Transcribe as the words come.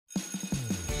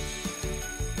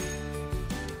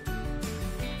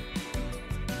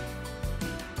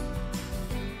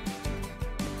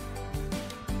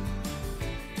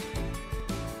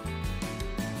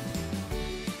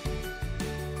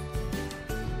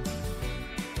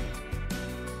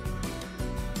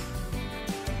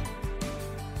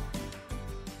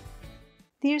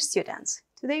Dear students,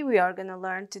 today we are going to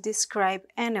learn to describe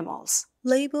animals.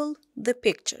 Label the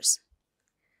pictures.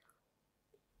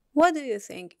 What do you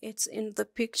think it's in the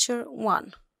picture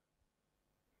 1?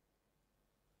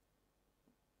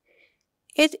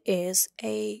 It is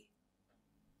a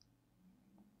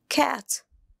cat.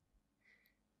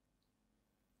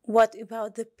 What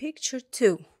about the picture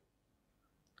 2?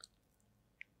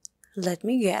 Let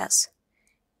me guess.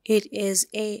 It is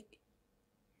a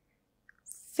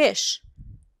fish.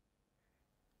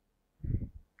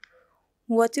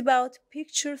 What about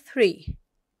picture 3?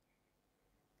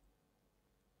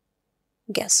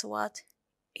 Guess what?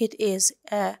 It is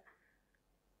a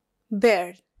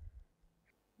bird.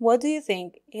 What do you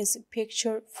think is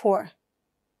picture 4?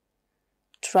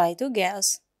 Try to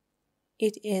guess.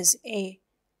 It is a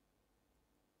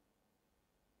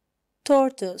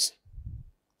tortoise.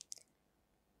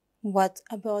 What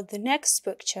about the next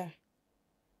picture?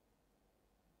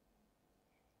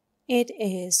 It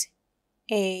is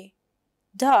a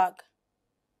dog.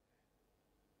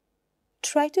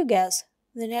 Try to guess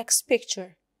the next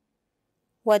picture.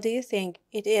 What do you think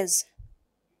it is?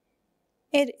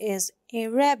 It is a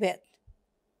rabbit.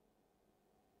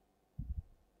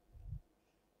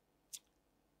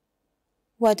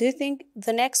 What do you think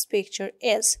the next picture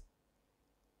is?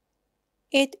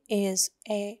 It is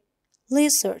a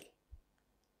lizard.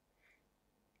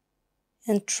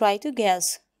 And try to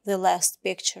guess the last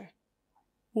picture.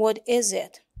 What is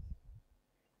it?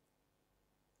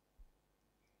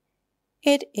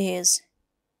 It is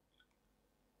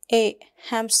a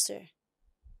hamster.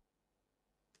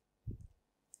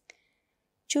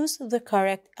 Choose the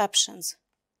correct options.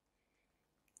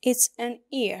 It's an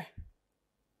ear.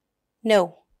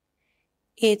 No,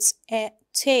 it's a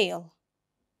tail.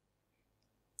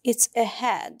 It's a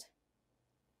head.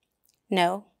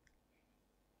 No,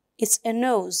 it's a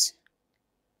nose.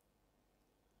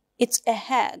 It's a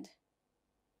head.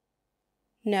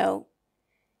 No,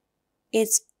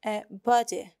 it's a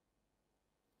body.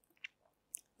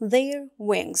 Their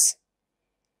wings.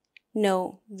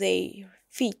 No, their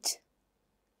feet.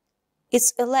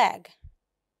 It's a leg.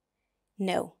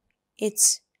 No,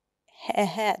 it's a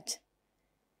head.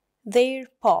 Their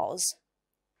paws.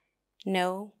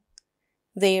 No,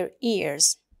 their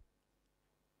ears.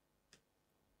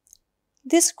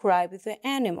 Describe the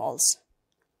animals.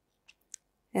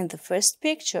 In the first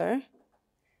picture,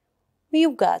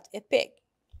 we've got a pig.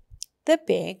 The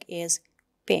pig is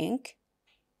pink,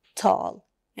 tall,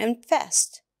 and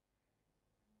fast.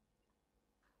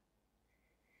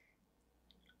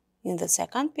 In the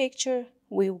second picture,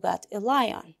 we've got a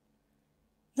lion.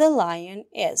 The lion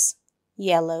is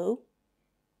yellow,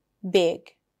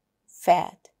 big,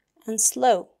 fat, and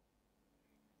slow.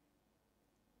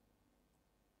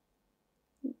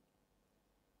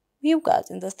 We've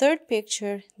got in the third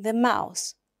picture the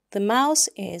mouse. The mouse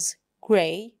is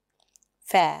gray,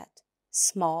 fat,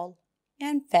 small,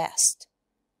 and fast.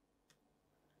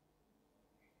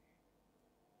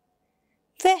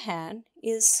 The hen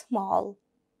is small,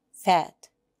 fat,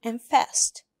 and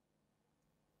fast.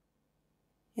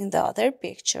 In the other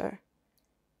picture,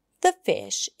 the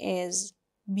fish is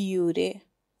beauty,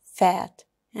 fat,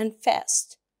 and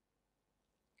fast.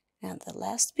 And the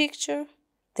last picture,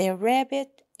 the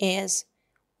rabbit is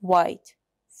white,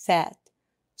 fat,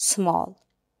 small,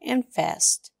 and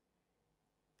fast.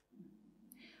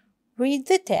 Read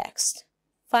the text.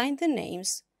 Find the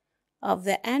names of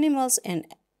the animals and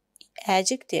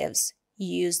adjectives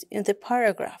used in the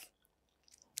paragraph.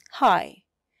 Hi,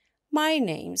 my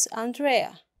name's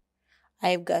Andrea.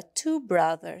 I've got 2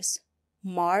 brothers,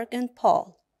 Mark and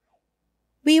Paul.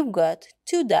 We've got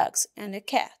 2 dogs and a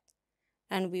cat,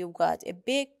 and we've got a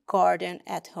big garden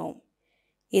at home.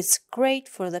 It's great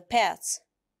for the pets.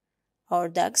 Our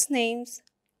dogs' names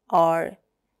are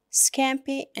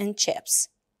Scampy and Chips.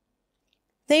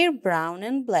 They're brown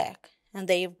and black, and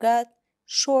they've got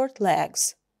short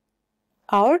legs.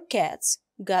 Our cat's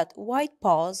got white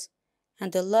paws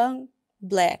and a long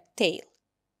black tail.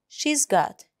 She's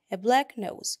got a black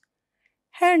nose.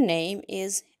 Her name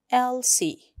is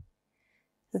Elsie.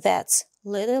 That's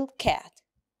little cat.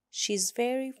 She's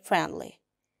very friendly.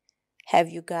 Have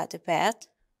you got a pet?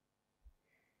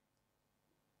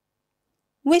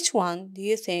 Which one do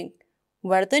you think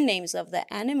were the names of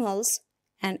the animals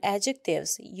and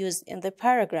adjectives used in the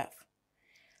paragraph?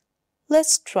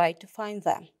 Let's try to find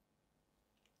them.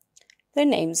 The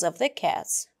names of the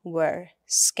cats were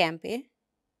Scampy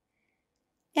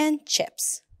and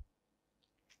Chips.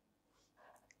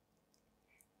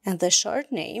 And the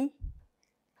short name,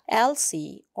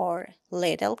 Elsie or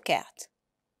little cat.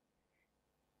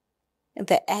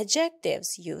 The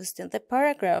adjectives used in the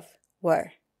paragraph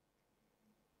were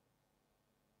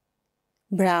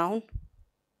brown,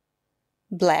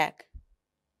 black,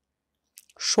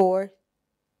 short,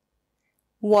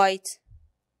 white,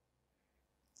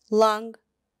 long,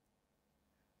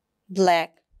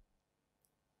 black,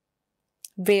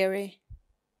 very.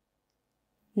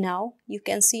 Now you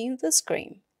can see in the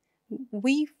screen,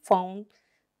 we found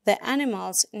the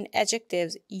animals and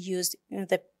adjectives used in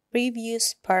the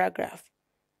previous paragraph.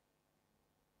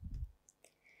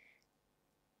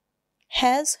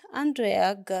 Has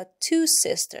Andrea got 2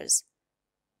 sisters?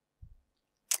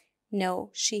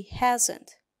 No, she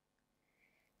hasn't.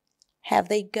 Have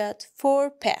they got 4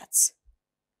 pets?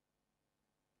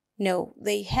 No,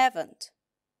 they haven't.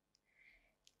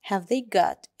 Have they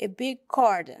got a big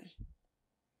garden?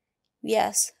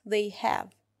 Yes, they have.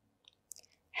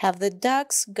 Have the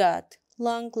dogs got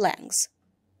long legs?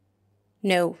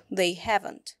 No, they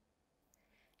haven't.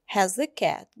 Has the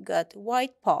cat got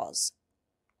white paws?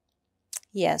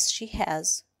 Yes, she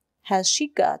has. Has she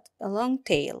got a long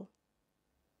tail?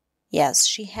 Yes,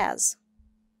 she has.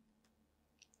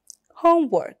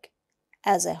 Homework.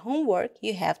 As a homework,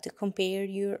 you have to compare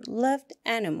your loved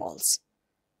animals.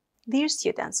 Dear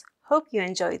students, hope you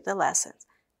enjoyed the lesson.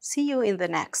 See you in the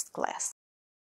next class.